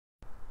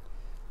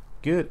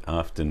Good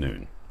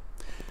afternoon.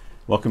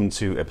 Welcome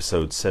to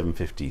episode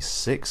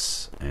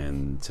 756,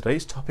 and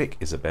today's topic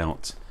is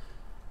about,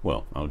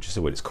 well, I'll just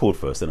say what it's called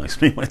first, then I'll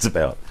explain what it's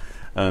about.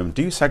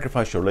 Do you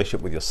sacrifice your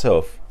relationship with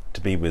yourself to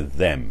be with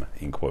them,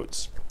 in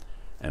quotes?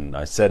 And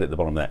I said at the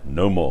bottom of that,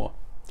 no more.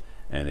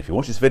 And if you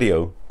watch this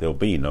video, there'll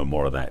be no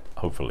more of that,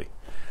 hopefully.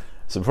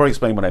 So before I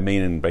explain what I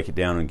mean and break it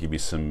down and give you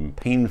some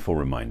painful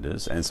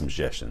reminders and some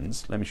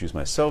suggestions, let me introduce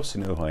myself so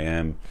you know who I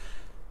am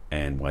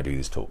and why I do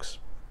these talks.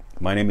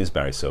 My name is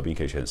Barry Selby, in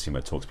case you haven't seen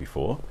my talks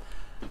before.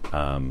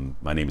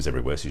 My name is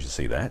everywhere, so you should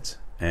see that.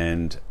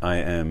 And I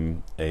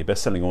am a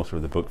best-selling author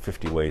of the book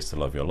 50 Ways to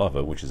Love Your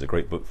Lover, which is a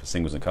great book for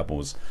singles and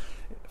couples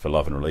for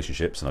love and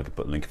relationships, and I can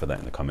put a link for that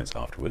in the comments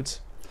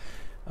afterwards.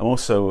 I'm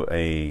also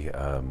a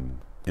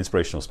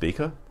inspirational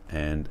speaker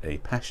and a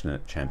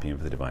passionate champion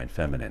for the divine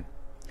feminine.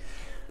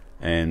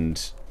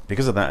 And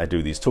because of that, I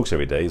do these talks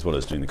every day, as well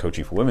as doing the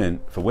coaching for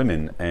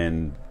women,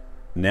 and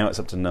now it's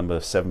up to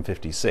number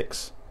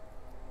 756.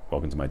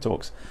 Welcome to my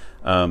talks,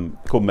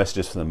 called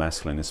Messages from the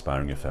Masculine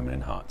Inspiring Your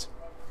Feminine Heart.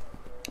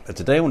 But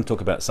today I want to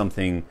talk about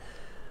something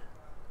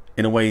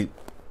in a way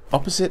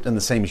opposite and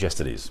the same as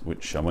yesterday's,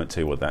 which I won't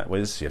tell you what that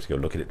was. You have to go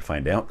look at it to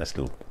find out. That's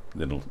little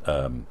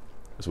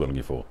that's what I'm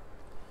looking for.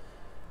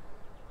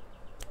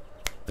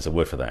 There's a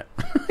word for that.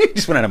 It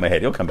just went out of my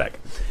head. It'll come back.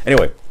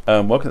 Anyway,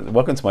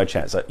 welcome to my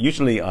chats.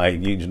 Usually I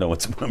usually know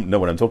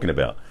what I'm talking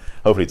about.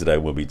 Hopefully today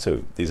will be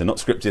too. These are not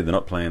scripted, they're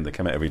not planned, they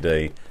come out every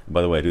day. And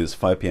by the way, I do this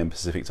 5 p.m.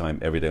 Pacific time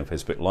every day on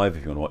Facebook Live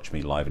if you want to watch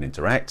me live and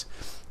interact.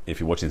 If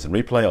you're watching this in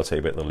replay, I'll tell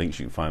you about the links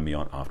you can find me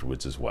on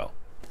afterwards as well.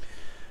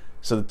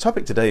 So the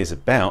topic today is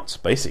about,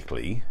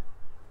 basically,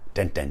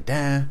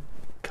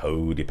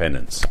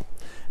 codependence.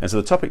 And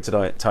so the topic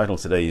today, title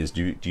today is,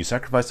 do you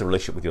sacrifice the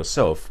relationship with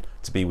yourself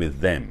to be with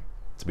them,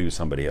 to be with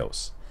somebody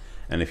else?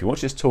 And if you watch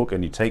this talk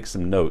and you take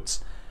some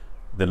notes,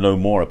 the no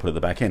more I put at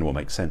the back end will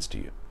make sense to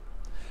you.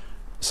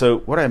 So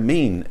what I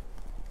mean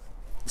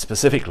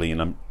specifically,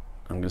 and I'm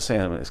going to say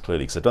this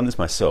clearly because I've done this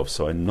myself,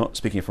 so I'm not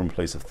speaking from a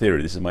place of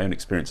theory, this is my own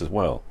experience as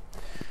well,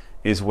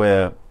 is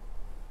where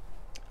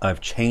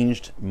I've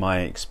changed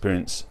my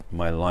experience,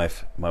 my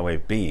life, my way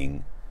of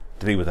being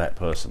to be with that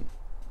person.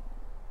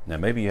 Now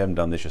maybe you haven't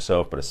done this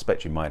yourself, but I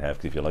suspect you might have,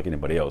 because if you're like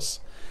anybody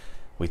else,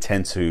 we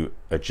tend to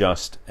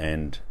adjust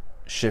and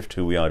shift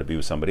who we are to be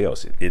with somebody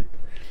else. And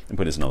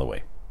put this another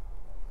way,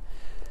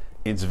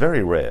 it's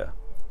very rare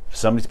for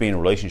somebody to be in a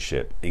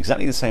relationship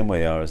exactly the same way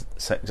they are,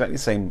 exactly the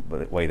same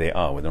way they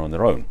are when they're on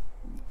their own.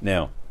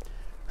 Now,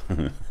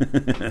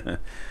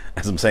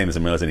 as I'm saying this, I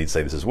realize I need to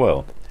say this as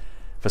well.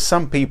 For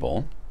some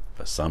people,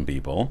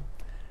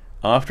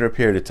 after a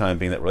period of time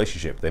being in that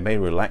relationship, they may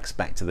relax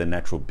back to their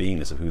natural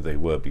beingness of who they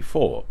were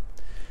before.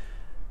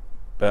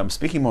 But I'm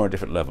speaking more at a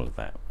different level of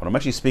that. What I'm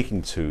actually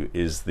speaking to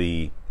is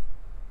the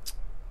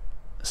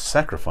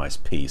sacrifice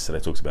piece that I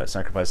talked about,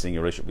 sacrificing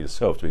your relationship with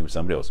yourself to be with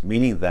somebody else,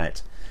 meaning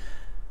that,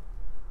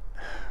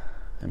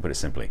 and put it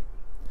simply,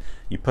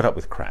 you put up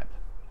with crap.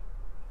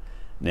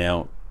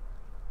 Now,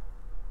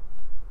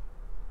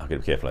 I've got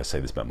to be careful I say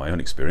this about my own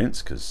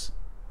experience, because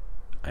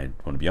I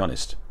want to be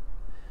honest.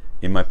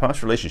 In my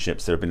past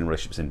relationships, there have been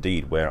relationships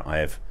indeed where I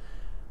have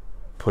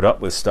put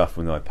up with stuff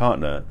with my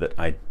partner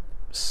that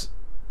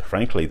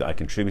frankly, that I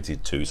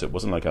contributed to, so it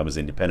wasn't like I was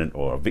independent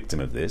or a victim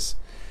of this.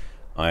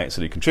 I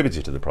actually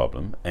contributed to the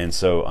problem, and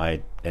so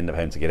I ended up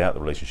having to get out of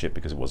the relationship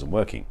because it wasn't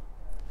working.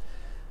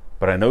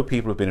 But I know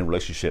people who have been in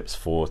relationships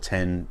for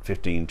 10,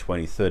 15,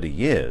 20, 30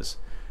 years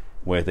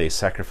where they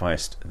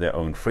sacrificed their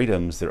own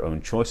freedoms, their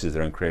own choices,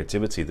 their own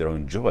creativity, their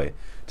own joy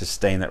to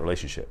stay in that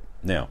relationship.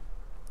 Now,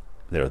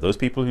 there are those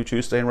people who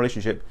choose to stay in a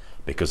relationship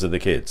because of the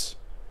kids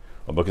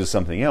or because of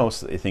something else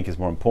that they think is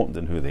more important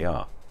than who they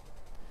are.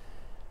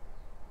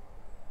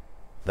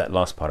 That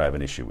last part I have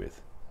an issue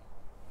with.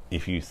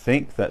 If you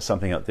think that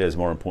something out there is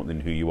more important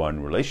than who you are in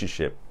a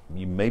relationship,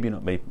 you may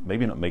not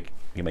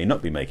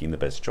be making the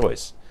best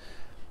choice.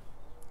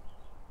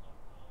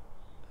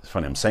 It's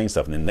funny, I'm saying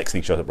stuff and then the next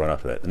thing shows up right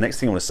after that. The next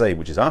thing I want to say,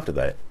 which is after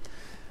that,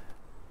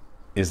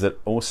 is that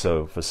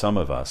also for some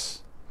of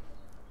us,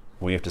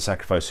 we have to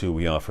sacrifice who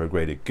we are for a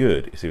greater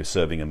good if we're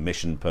serving a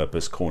mission,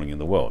 purpose, calling in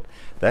the world.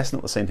 That's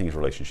not the same thing as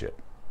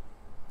relationship.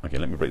 Okay,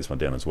 let me break this one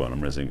down as well. I'm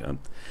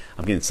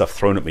getting stuff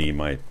thrown at me in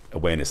my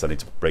awareness that I need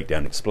to break down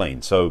and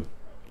explain. So,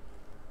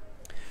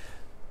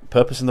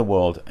 purpose in the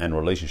world and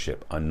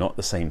relationship are not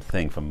the same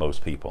thing for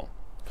most people.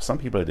 For some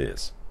people it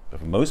is, but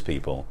for most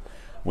people,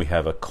 we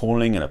have a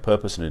calling and a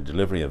purpose and a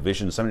delivery, a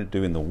vision, something to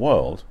do in the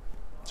world.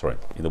 Sorry,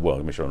 in the world.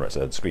 Let me make sure I'm right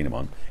side of the screen I'm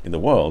on. In the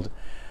world,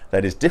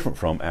 that is different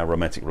from our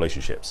romantic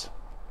relationships.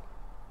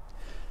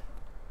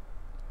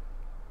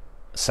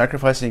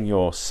 Sacrificing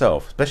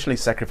yourself, especially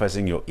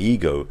sacrificing your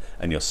ego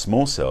and your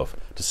small self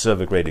to serve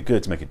a greater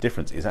good, to make a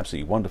difference, is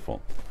absolutely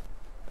wonderful.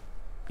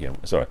 Yeah,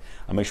 sorry.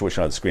 I'll make sure which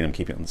side of the screen I'm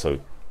keeping it on.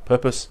 So,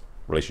 purpose,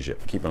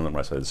 relationship. Keep it on the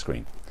right side of the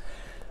screen.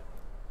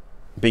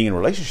 Being in a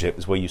relationship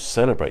is where you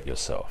celebrate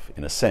yourself.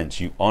 In a sense,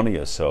 you honor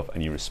yourself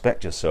and you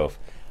respect yourself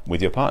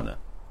with your partner.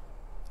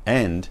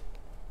 And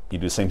you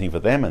do the same thing for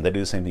them and they do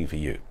the same thing for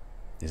you.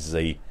 This is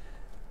a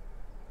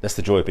That's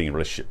the joy of being in a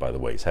relationship, by the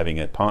way. It's having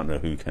a partner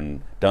who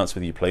can dance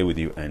with you, play with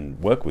you, and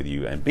work with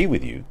you, and be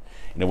with you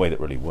in a way that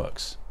really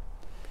works.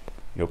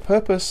 Your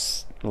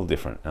purpose, a little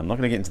different. I'm not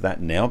going to get into that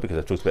now because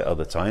I've talked about it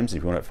other times.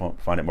 If you want to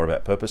find out more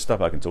about purpose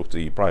stuff, I can talk to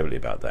you privately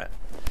about that.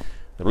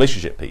 The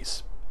relationship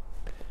piece.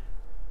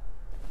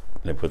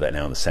 Let me put that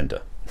now in the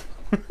center,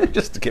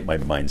 just to get my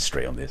mind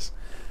straight on this.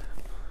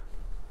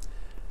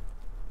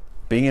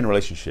 Being in a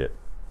relationship,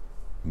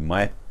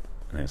 my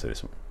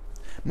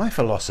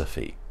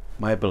philosophy,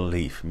 my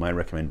belief, my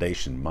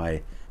recommendation,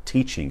 my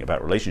teaching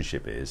about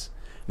relationship is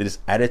that it's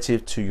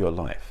additive to your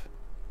life.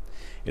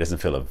 It doesn't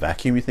fill a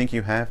vacuum you think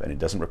you have, and it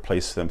doesn't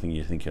replace something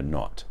you think you're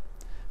not.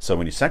 So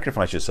when you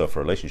sacrifice yourself for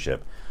a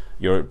relationship,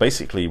 you're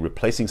basically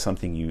replacing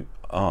something you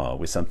are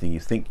with something you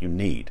think you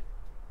need,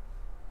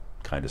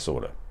 kind of,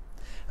 sort of.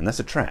 And that's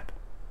a trap,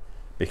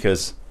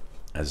 because,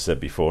 as I said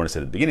before, and I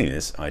said at the beginning of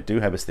this, I do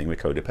have this thing with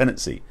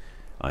codependency.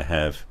 I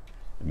have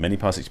many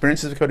past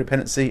experiences with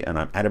codependency, and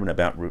I'm adamant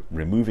about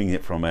removing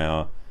it from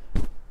our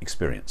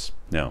experience.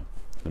 Now,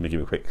 let me give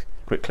you a quick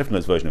Cliff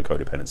Notes version of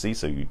codependency,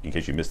 so in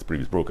case you missed the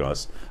previous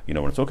broadcast, you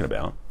know what I'm talking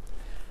about.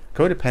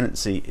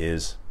 Codependency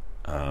is,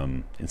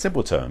 in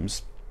simple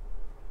terms,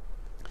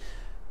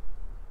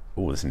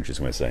 oh, that's an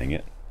interesting way of saying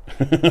it.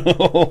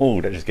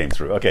 Oh, that just came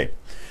through. Okay,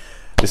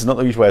 this is not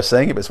the usual way of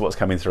saying it, but it's what's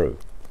coming through.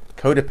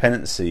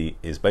 Codependency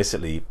is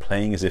basically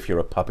playing as if you're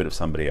a puppet of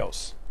somebody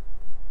else.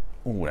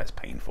 Oh, that's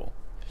painful.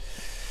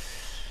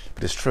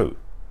 But it's true.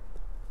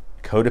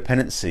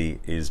 Codependency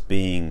is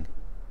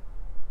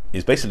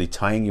basically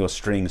tying your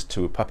strings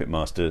to a puppet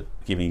master,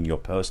 giving your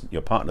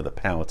partner the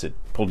power to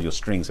pull your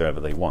strings however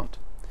they want.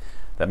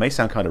 That may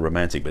sound kind of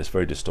romantic, but it's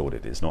very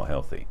distorted. It's not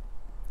healthy.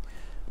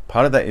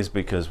 Part of that is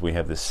because we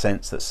have this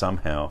sense that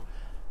somehow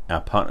our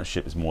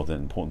partnership is more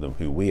important than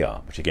who we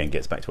are, which again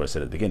gets back to what I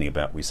said at the beginning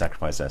about we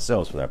sacrifice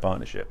ourselves for our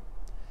partnership.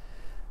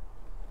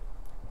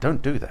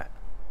 Don't do that.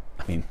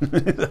 I mean,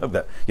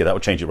 that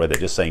would change it right there.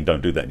 Just saying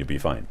don't do that and you'll be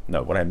fine.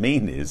 No, what I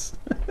mean is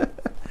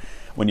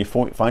when you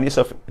find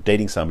yourself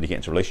dating somebody, get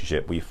into a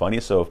relationship where you find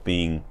yourself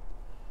being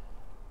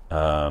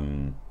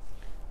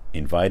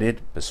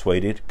invited,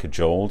 persuaded,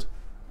 cajoled,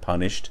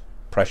 punished,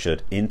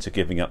 pressured into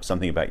giving up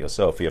something about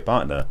yourself for your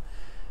partner,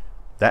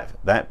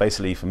 that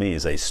basically for me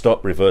is a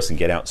stop, reverse, and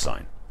get out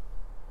sign.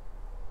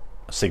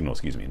 A signal,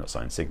 excuse me, not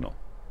sign, signal.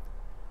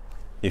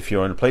 If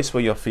you're in a place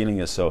where you're feeling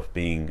yourself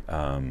being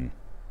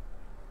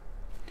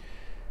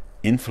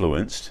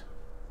influenced,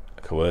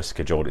 coerced,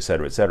 cajoled,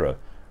 etc.,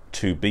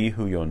 to be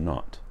who you're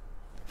not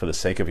for the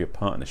sake of your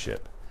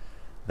partnership,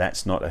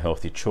 that's not a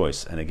healthy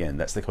choice. And again,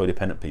 that's the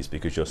codependent piece,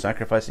 because you're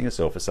sacrificing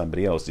yourself for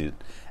somebody else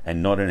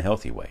and not in a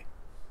healthy way.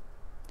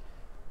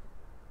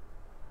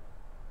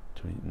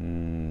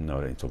 No,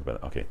 I didn't talk about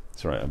it. Okay,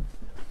 it's all right.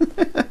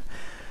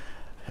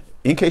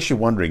 In case you're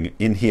wondering,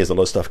 in here there's a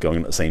lot of stuff going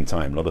on at the same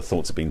time. A lot of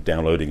thoughts have been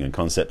downloading, and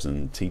concepts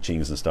and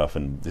teachings and stuff,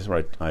 and this is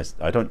where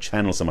I don't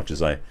channel so much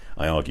as I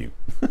argue.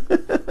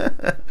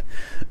 But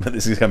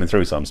this is coming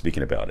through, so I'm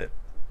speaking about it.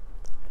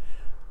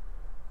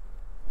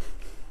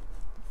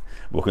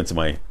 Welcome to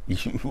my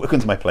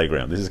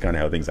playground. This is kind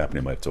of how things happen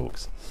in my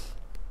talks.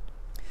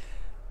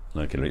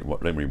 Okay,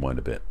 let me rewind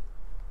a bit.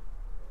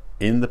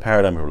 In the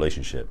paradigm of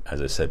relationship,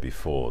 as I said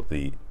before,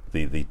 the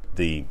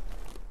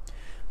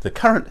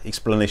current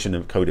explanation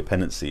of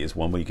codependency is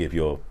one where you give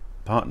your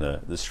partner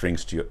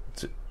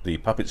the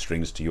puppet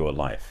strings to your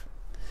life,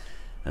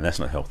 and that's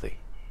not healthy.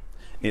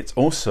 It's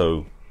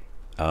also,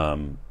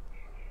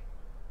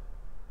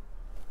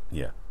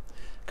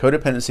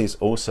 codependency is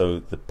also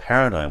the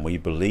paradigm where you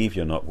believe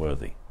you're not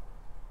worthy,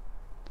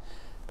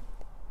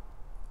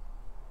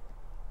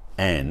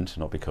 and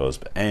not because,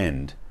 but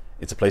and.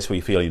 It's a place where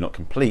you feel you're not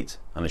complete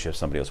unless you have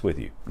somebody else with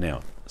you.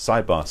 Now,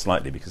 sidebar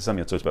slightly, because it's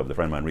something I talked about with a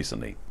friend of mine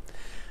recently.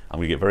 I'm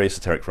going to get very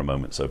esoteric for a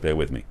moment, so bear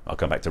with me. I'll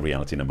come back to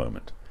reality in a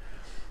moment.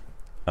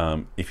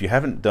 If you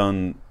haven't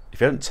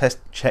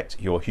checked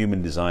your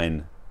human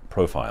design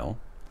profile,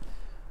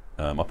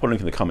 I'll put a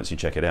link in the comments and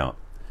check it out.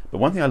 But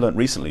one thing I learned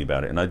recently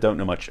about it, and I don't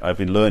know much, I've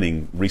been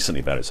learning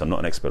recently about it, so I'm not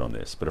an expert on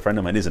this, but a friend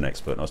of mine is an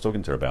expert, and I was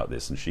talking to her about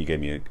this, and she gave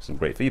me some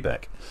great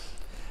feedback.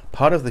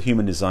 Part of the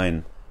human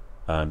design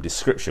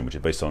description, which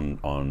is based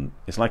on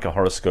it's like a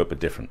horoscope, but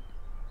different,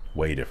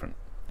 way different,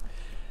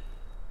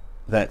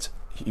 that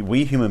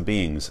we human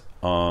beings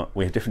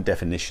we have different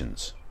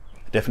definitions.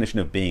 A definition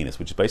of beingness,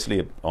 which is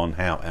basically on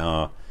how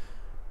our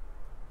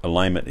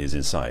alignment is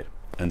inside.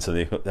 And so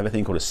they have a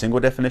thing called a single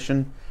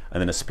definition and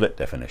then a split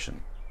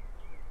definition.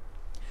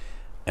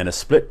 And a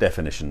split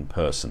definition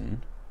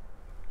person,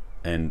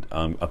 and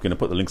I'm going to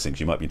put the links in because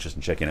you might be interested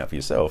in checking it out for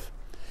yourself,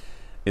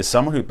 is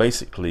someone who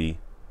basically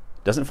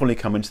doesn't fully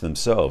come into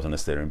themselves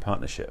unless they're in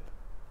partnership.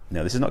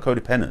 Now, this is not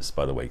codependence,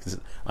 by the way, because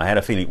I had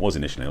a feeling it was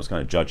initially. I was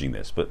kind of judging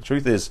this. But the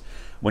truth is,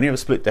 when you have a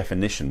split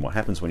definition, what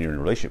happens when you're in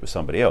a relationship with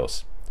somebody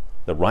else,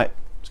 let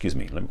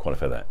me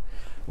qualify that.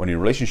 When you're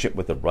in a relationship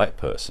with the right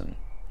person,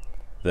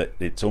 that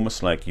it's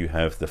almost like you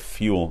have the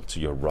fuel to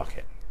your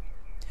rocket.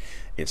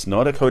 It's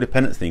not a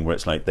codependent thing where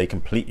it's like they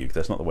complete you, because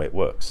that's not the way it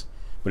works.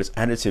 But it's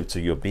additive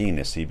to your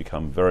beingness, so you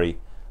become very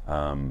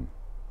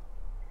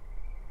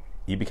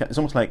It's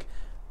almost like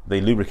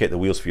they lubricate the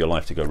wheels for your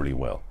life to go really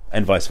well,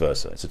 and vice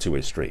versa. It's a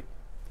two-way street.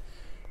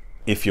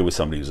 If you're with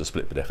somebody who's a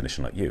split the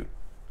definition like you.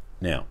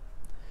 Now,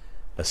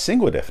 a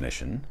single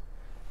definition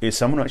is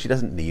someone who actually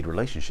doesn't need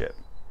relationship.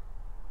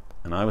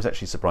 And I was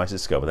actually surprised to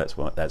discover that's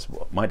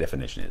what my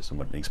definition is, and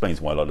what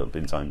explains why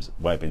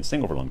why I've been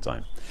single for a long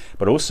time.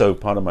 But also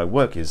part of my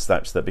work is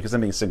that because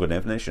I'm being single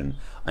definition,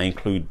 I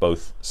include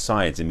both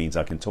sides. It means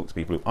I can talk to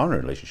people who are in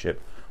a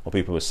relationship or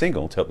people who are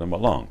single to help them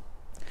along.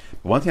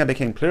 But one thing I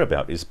became clear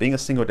about is being a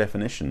single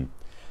definition,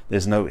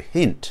 there's no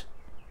hint.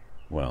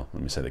 Well,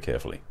 let me say that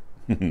carefully.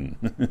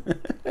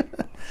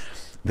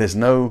 There's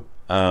no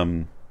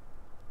I'll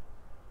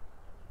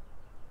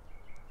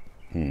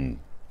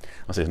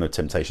say there's no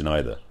temptation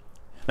either.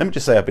 Let me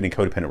just say I've been in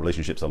codependent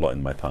relationships a lot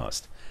in my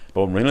past,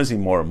 but I'm realizing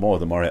more and more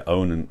the more I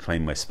own and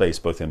claim my space,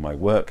 both in my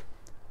work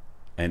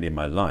and in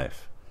my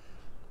life,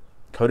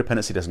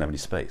 codependency doesn't have any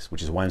space,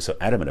 which is why I'm so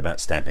adamant about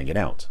stamping it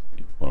out.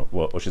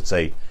 Well, I should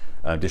say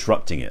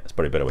disrupting it. It's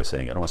probably a better way of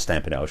saying it. I don't want to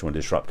stamp it out. I just want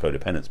to disrupt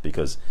codependence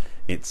because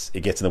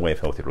it gets in the way of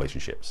healthy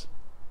relationships.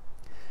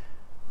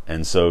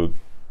 And so,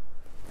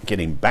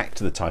 getting back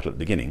to the title at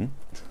the beginning,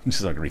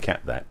 just so I can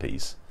recap that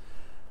piece.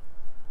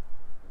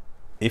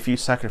 If you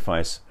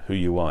sacrifice who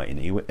you are in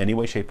any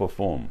way, shape or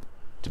form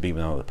to be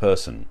with another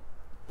person,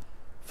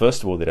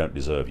 first of all, they don't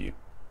deserve you.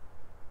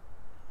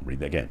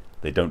 Read that again.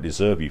 They don't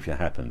deserve you if it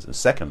happens. And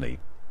secondly,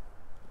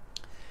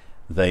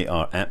 they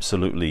are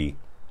absolutely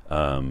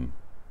the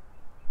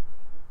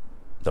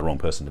wrong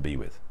person to be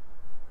with.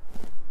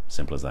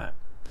 Simple as that.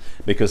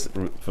 Because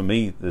for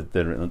me,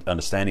 the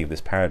understanding of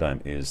this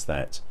paradigm is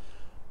that,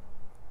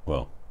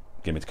 well,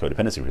 get me to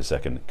codependency for a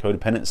second.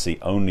 Codependency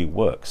only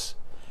works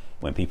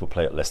when people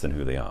play at less than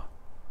who they are,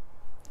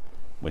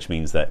 which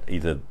means that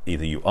either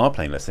you are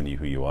playing less than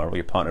who you are, or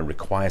your partner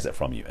requires that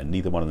from you, and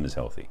neither one of them is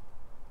healthy.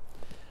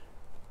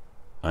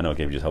 I know I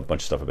gave you just a whole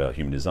bunch of stuff about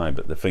human design,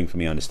 but the thing for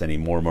me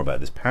understanding more and more about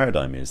this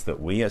paradigm is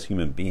that we as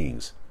human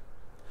beings,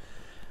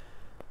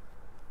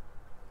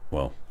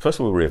 well, first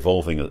of all, we're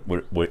evolving.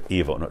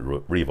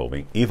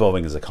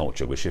 Evolving as a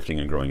culture. We're shifting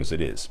and growing as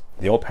it is.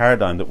 The old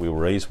paradigm that we were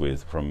raised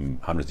with from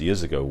hundreds of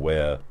years ago,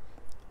 where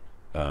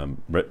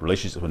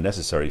relationships were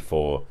necessary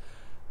for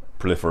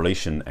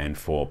proliferation and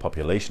for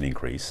population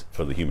increase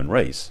for the human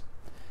race,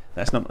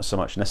 that's not so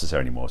much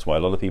necessary anymore. It's why a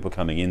lot of people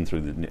coming in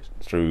through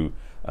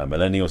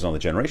millennials and other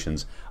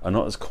generations are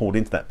not as called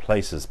into that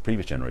place as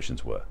previous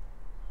generations were.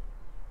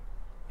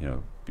 You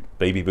know,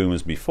 baby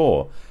boomers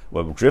before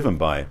were driven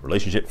by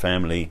relationship,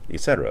 family,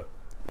 etc.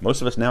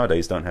 Most of us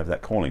nowadays don't have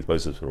that calling,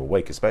 those of us who are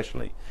awake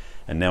especially.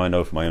 And now I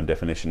know from my own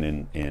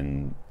definition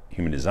in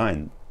human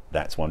design,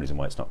 that's one reason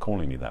why it's not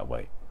calling me that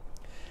way.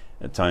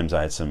 At times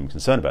I had some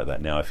concern about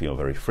that. Now I feel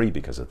very free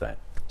because of that.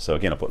 So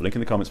again, I'll put a link in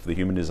the comments for the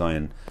human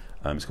design.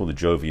 It's called the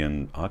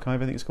Jovian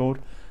Archive, I think it's called.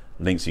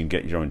 Links you can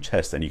get your own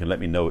test, and you can let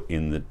me know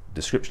in the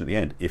description at the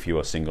end if you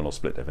are single or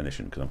split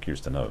definition, because I'm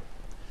curious to know.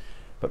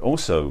 But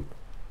also,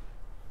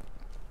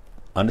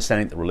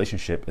 understanding that the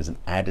relationship is an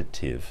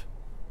additive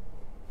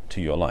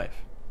to your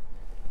life.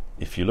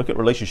 If you look at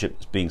relationships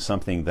as being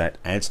something that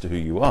adds to who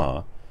you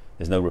are,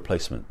 there's no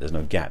replacement, there's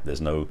no gap, there's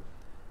no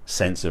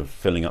sense of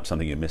filling up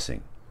something you're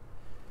missing.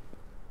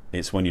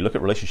 It's when you look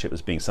at relationship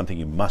as being something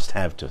you must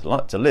have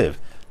to live,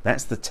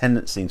 that's the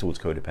tendency towards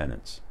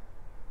codependence.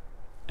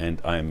 And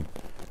I'm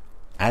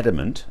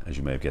adamant, as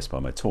you may have guessed by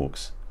my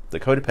talks,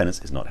 that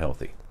codependence is not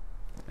healthy.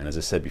 And as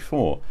I said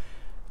before,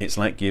 it's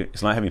like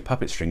having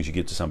puppet strings you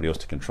give to somebody else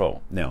to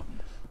control. Now,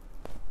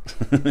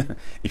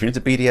 if you're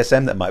into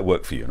BDSM, that might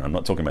work for you, and I'm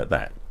not talking about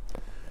that.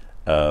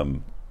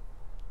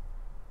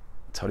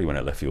 Totally went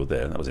out left field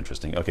there, and that was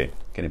interesting. Okay,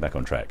 getting back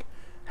on track.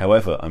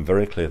 However, I'm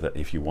very clear that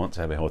if you want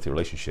to have a healthy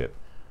relationship,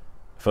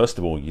 first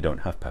of all, you don't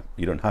have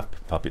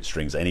puppet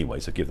strings anyway,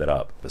 so give that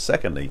up. But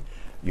secondly,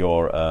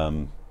 your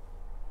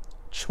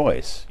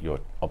choice, your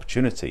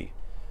opportunity,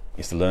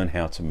 is to learn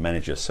how to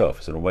manage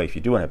yourself. So in a way, if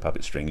you do want to have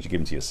puppet strings, you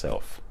give them to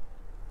yourself.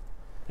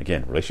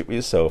 Again, relationship with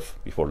yourself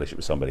before relationship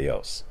with somebody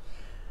else.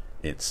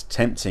 It's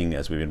tempting,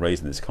 as we've been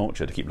raised in this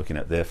culture, to keep looking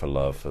at there for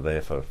love, for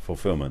there for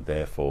fulfillment,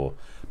 there for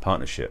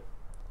partnership.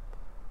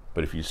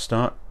 But if you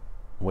start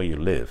where you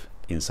live,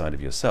 inside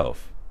of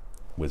yourself,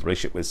 with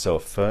relationship with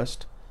self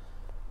first,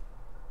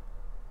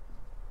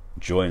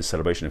 joy and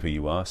celebration of who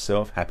you are,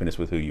 self, happiness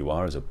with who you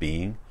are as a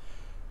being,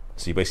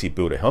 so you basically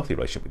build a healthy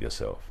relationship with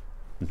yourself.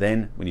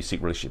 Then when you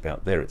seek relationship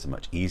out there, it's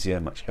much easier,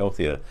 much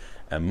healthier,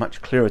 and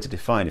much clearer to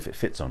define if it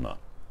fits or not.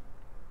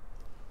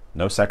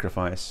 No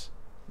sacrifice,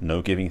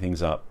 no giving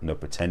things up, no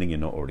pretending you're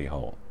not already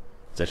whole.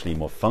 It's actually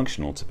more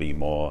functional to be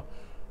more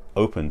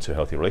open to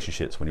healthy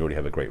relationships when you already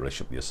have a great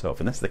relationship with yourself.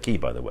 And that's the key,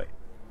 by the way.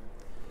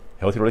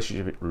 Healthy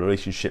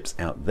relationships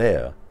out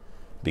there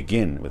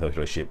begin with a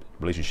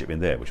relationship in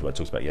there, which is what I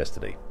talked about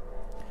yesterday.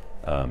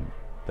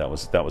 That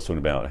was talking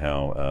about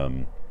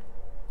how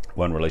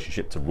one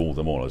relationship to rule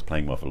them all. I was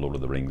playing off a Lord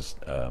of the Rings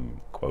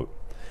quote.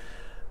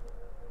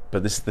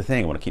 But this is the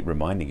thing I want to keep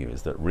reminding you,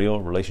 is that real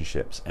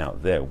relationships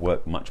out there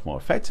work much more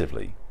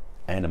effectively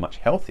and are much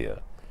healthier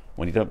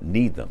when you don't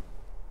need them.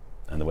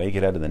 And the way you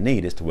get out of the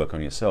need is to work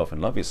on yourself and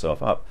love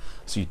yourself up,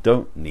 so you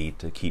don't need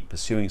to keep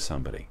pursuing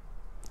somebody.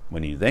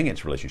 When you then get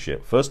into a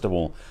relationship, first of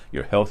all,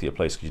 you're a healthier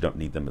place because you don't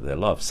need them but their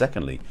love.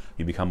 Secondly,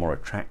 you become more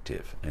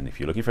attractive. And if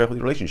you're looking for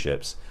healthy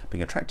relationships,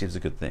 being attractive is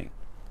a good thing.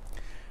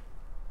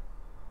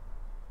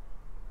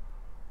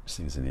 Let's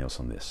see if there's anything else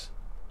on this.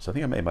 So I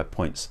think I made my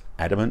points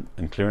adamant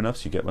and clear enough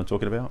so you get what I'm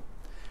talking about.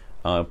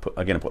 I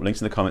put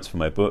links in the comments for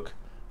my book,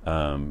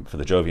 for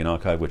the Jovian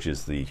Archive, which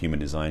is the human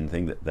design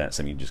thing. That's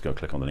something you just go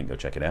click on the link, go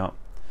check it out.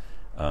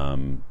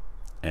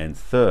 And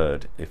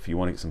third, if you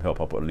want to get some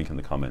help, I'll put a link in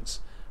the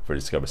comments for a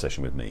discover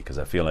session with me, because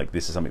I feel like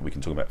this is something we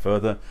can talk about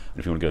further. And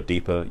if you want to go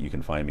deeper, you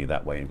can find me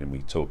that way, and we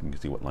talk and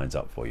see what lines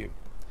up for you.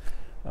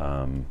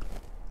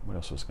 What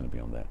else was going to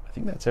be on that? I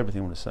think that's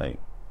everything I want to say.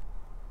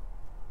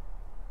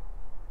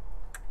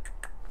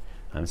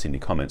 I haven't seen any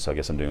comments, so I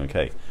guess I'm doing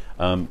okay.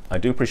 I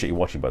do appreciate you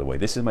watching, by the way.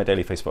 This is my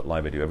daily Facebook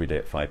Live I do every day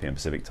at 5 p.m.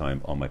 Pacific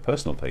time on my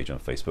personal page on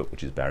Facebook,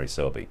 which is Barry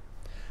Selby.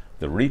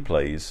 The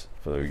replays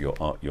for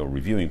your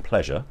reviewing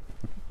pleasure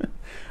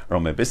are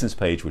on my business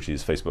page, which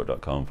is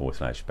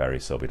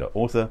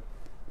facebook.com/barryselby.author.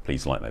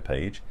 Please like my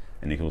page.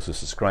 And you can also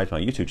subscribe to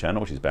my YouTube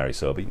channel, which is Barry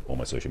Selby. All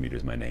my social media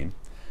is my name.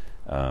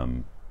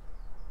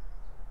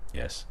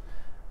 Yes.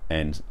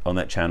 And on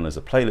that channel is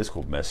a playlist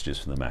called Messages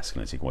from the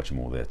Masculine, so you can watch them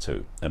all there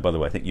too. And by the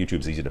way, I think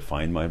YouTube's easier to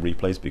find my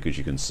replays because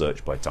you can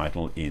search by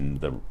title in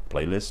the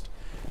playlist.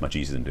 Much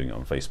easier than doing it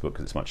on Facebook,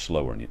 because it's much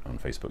slower on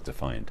Facebook to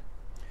find.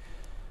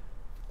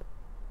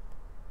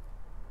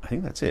 I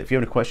think that's it. If you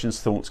have any questions,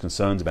 thoughts,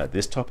 concerns about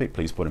this topic,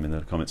 please put them in the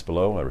comments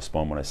below. I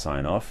respond when I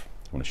sign off.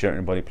 If you want to share it with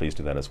anybody, please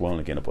do that as well.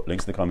 And again, I'll put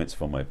links in the comments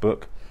for my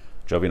book,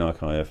 Jovian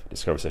Archive,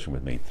 Discover Session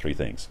with me, 3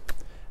 things.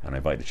 And I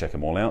invite you to check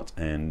them all out.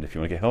 And if you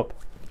want to get help,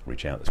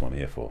 reach out. That's what I'm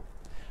here for.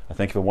 I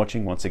thank you for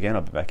watching once again.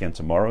 I'll be back in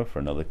tomorrow for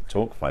another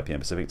talk, 5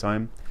 p.m. Pacific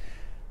time.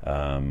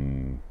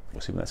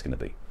 We'll see what that's going to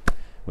be.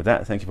 With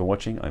that, thank you for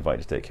watching. I invite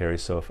you to take care of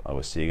yourself. I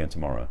will see you again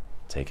tomorrow.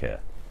 Take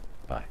care.